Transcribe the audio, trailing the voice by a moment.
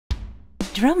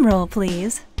Drum roll,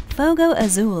 please.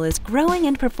 FogoAzul is growing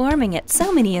and performing at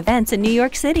so many events in New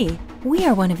York City. We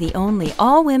are one of the only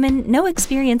all-women,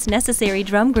 no-experience necessary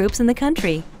drum groups in the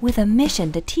country, with a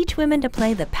mission to teach women to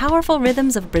play the powerful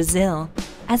rhythms of Brazil.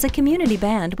 As a community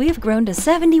band, we have grown to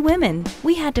 70 women.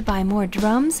 We had to buy more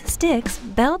drums, sticks,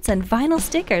 belts, and vinyl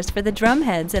stickers for the drum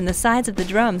heads and the sides of the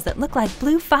drums that look like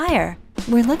blue fire.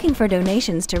 We're looking for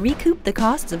donations to recoup the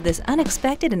costs of this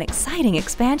unexpected and exciting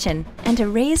expansion, and to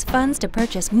raise funds to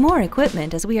purchase more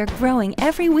equipment as we are growing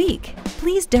every week.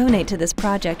 Please donate to this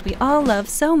project we all love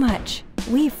so much.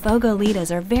 We Fogo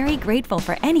leaders are very grateful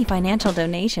for any financial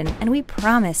donation, and we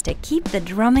promise to keep the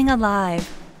drumming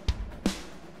alive.